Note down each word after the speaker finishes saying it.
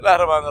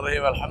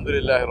Bismillahirrahmanirrahim.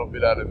 Alhamdulillahi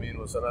Rabbil Alameen.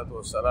 Wa salatu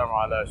wa salamu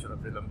ala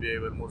ashrafil anbiya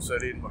wal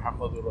mursaleen.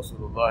 Muhammadur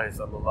Rasulullah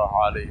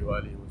sallallahu alayhi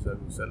wa alihi wa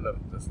sallam.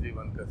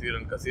 Tasliman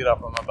kathiran kathira.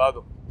 Amma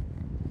ba'du.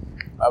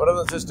 My brothers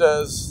and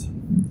sisters,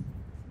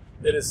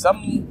 there is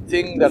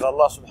something that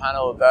Allah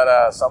subhanahu wa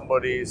ta'ala,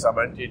 somebody, some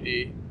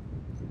entity,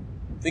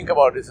 think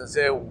about this and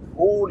say,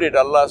 who did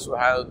Allah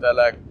subhanahu wa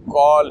ta'ala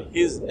call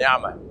His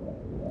ni'mah?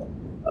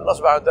 Allah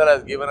subhanahu wa ta'ala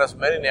has given us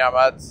many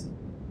ni'mats.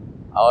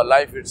 Our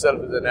life itself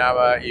is a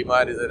ni'mah,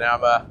 Iman is a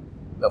ni'mah,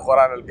 the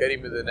Quran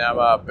al-Kareem is a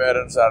ni'mah,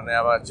 parents are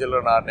ni'mah,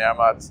 children are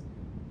ni'mats.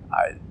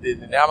 The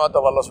ni'mat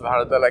of Allah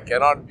subhanahu wa ta'ala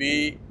cannot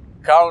be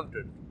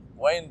counted.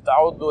 وَإِن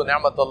تَعُدُّوا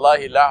نِعْمَةَ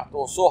اللَّهِ لَا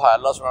تُحْصُوهَا.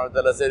 Allah subhanahu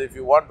wa ta'ala said, if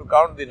you want to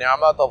count the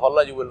ni'mat of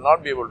Allah, you will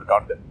not be able to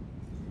count them.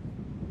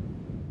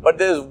 But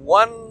there is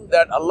one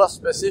that Allah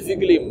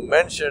specifically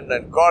mentioned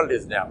and called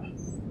His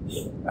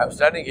ni'mah. I am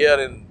standing here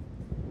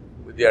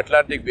with the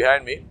Atlantic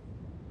behind me,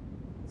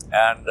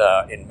 and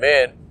in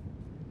Maine,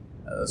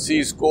 the sea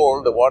is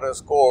cold, the water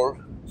is cold,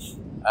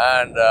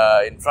 and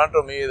in front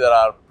of me there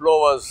are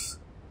plovers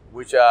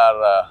which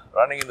are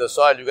running in the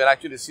soil. You can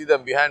actually see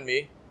them behind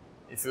me.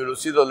 If you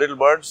see the little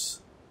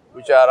birds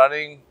which are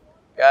running,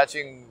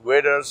 catching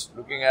waders,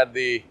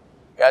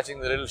 catching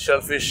the little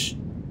shellfish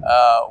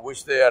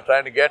which they are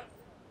trying to get.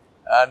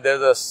 And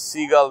there's a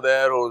seagull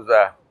there who's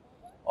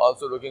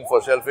also looking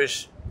for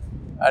shellfish.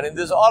 And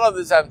in all of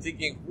this, I'm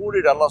thinking, who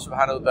did Allah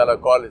subhanahu wa ta'ala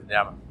call His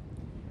ni'mah?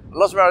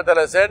 Allah subhanahu wa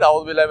ta'ala said,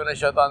 A'udhu billahi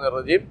minash shaitanir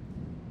rajim.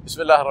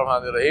 Bismillahir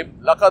rahmanir rahim.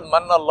 Laqad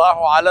manna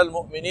Allahu 'alal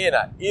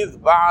mu'minina idh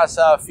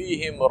ba'asa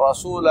fihim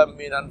rasulan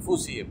min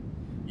anfusihim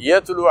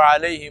yatlu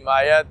 'alayhim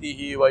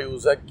ayatihi wa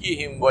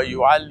yuzakkihim wa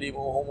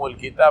yu'allimuhumul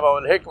kitaba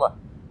wal hikmah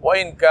wa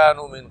in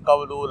kanu min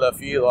qablu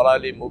lafi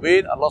dhalalin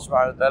mubin. Allah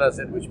subhanahu wa ta'ala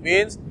said, which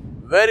means,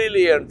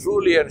 verily and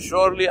truly and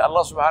surely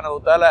Allah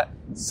subhanahu wa ta'ala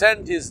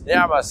sent His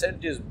ni'mah,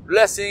 sent His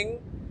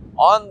blessing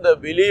on the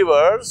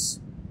believers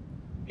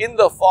in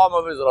the form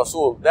of His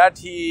Rasul, that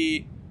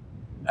He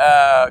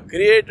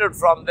created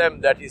from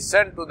them, that He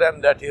sent to them,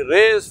 that He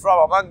raised from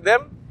among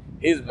them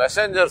His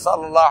Messenger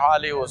sallallahu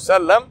alayhi wa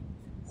sallam,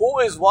 who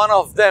is one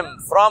of them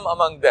from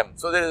among them.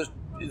 So there is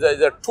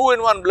a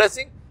two-in-one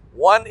blessing.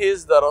 One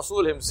is the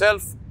Rasul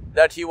himself,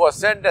 that he was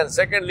sent, and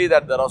secondly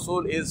that the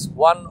Rasul is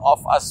one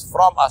of us,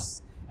 from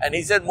us. And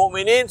he said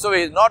mu'mineen, so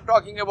he is not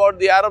talking about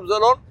the Arabs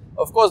alone.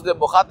 Of course, the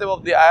mukhatib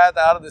of the ayat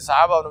are the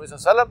Sahaba of Nabi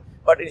sallallahu alayhi wa sallam,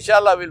 but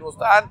inshallah we'll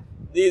musta'an.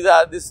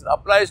 This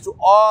applies to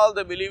all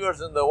the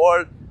believers in the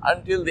world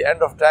until the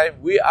end of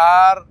time. We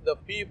are the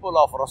people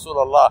of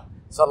Rasulullah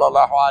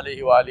sallallahu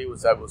alayhi wa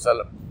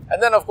sallam.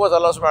 And then of course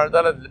Allah subhanahu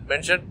wa ta'ala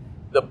mentioned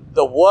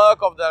the work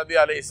of the Nabi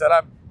alayhi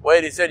salam,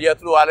 where He said,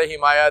 Yatlu alayhim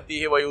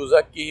ayatihi wa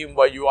yuzakkihim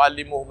wa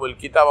yu'allimuhumul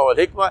kitaba wal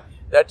hikmah,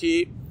 that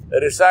He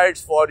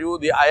recites for you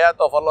the ayat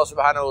of Allah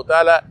subhanahu wa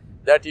ta'ala,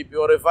 that He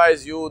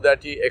purifies you,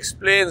 that He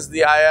explains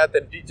the ayat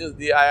and teaches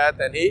the ayat,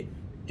 and He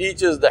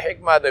teaches the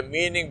hikmah, the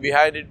meaning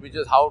behind it, which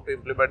is how to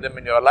implement them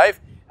in your life.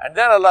 And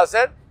then Allah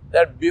said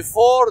that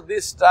before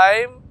this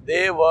time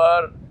they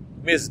were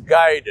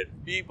misguided.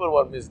 People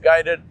were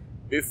misguided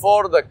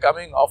before the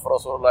coming of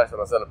Rasulullah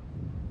ﷺ.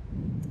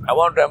 I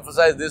want to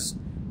emphasize this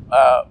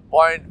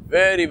point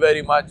very,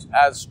 very much,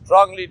 as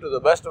strongly to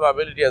the best of my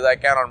ability as I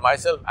can on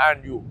myself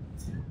and you.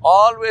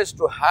 Always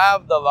to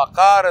have the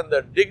waqar and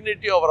the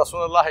dignity of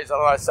Rasulullah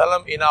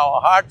ﷺ in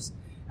our hearts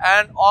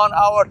and on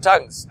our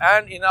tongues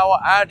and in our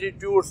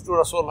attitudes to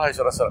Rasulullah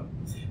ﷺ.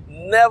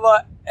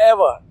 Never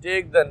ever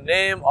take the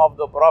name of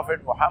the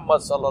Prophet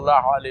Muhammad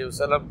sallallahu alayhi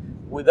wasallam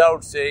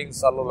without saying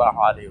sallallahu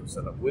alayhi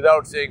wasallam,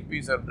 without saying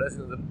peace and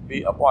blessings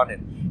be upon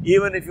him.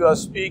 Even if you are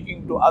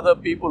speaking to other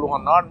people who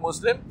are not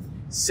Muslim,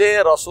 say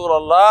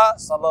Rasulullah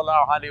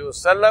sallallahu alayhi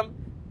wasallam,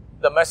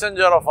 the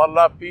messenger of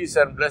Allah, peace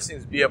and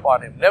blessings be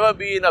upon him. Never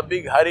be in a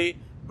big hurry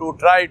to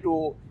try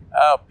to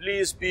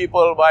please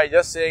people by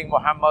just saying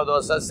Muhammad or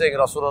just saying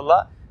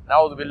Rasulullah.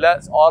 Na'udhu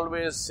billah,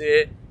 always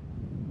say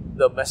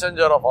the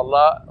messenger of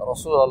Allah,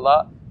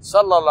 Rasulullah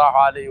sallallahu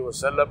alayhi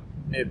wasallam,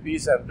 may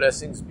peace and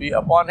blessings be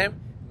upon him.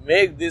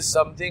 Make this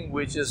something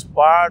which is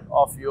part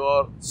of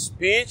your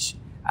speech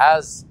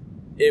as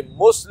a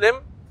Muslim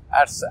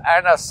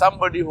and as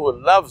somebody who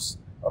loves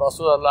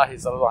Rasulullah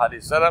sallallahu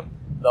alayhi wasallam,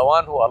 the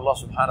one who Allah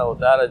subhanahu wa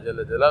ta'ala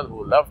jalla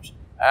jalaluhu loved,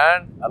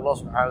 and Allah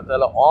subhanahu wa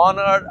ta'ala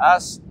honored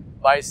us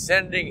by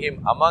sending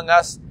him among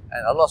us.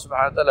 And Allah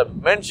subhanahu wa ta'ala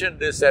mentioned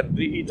this and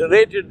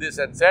reiterated this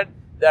and said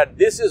that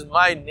this is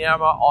my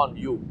ni'mah on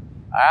you.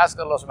 I ask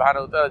Allah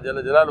subhanahu wa ta'ala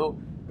jalla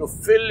jalaluhu to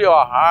fill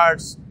your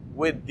hearts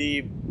with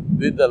the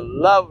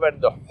love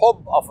and the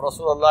hope of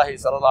Rasulullah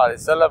sallallahu alayhi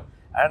wasallam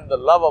and the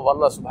love of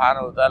Allah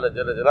subhanahu wa ta'ala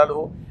jalla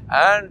jalaluhu,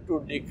 and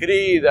to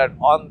decree that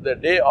on the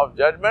day of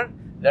judgment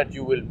that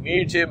you will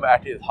meet him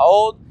at his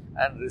hawd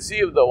and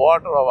receive the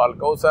water of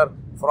Al-Kawthar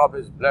from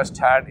his blessed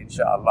hand,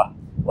 inshaAllah.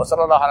 Wa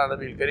sallallahu ala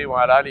nabiyil kareem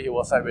wa ala alihi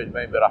wa sahbihi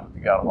ajma'in bi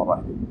rahmatika ya arhamar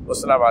rahimin.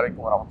 Wassalamu alaikum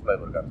wa rahmatullahi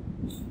wa barakatuh.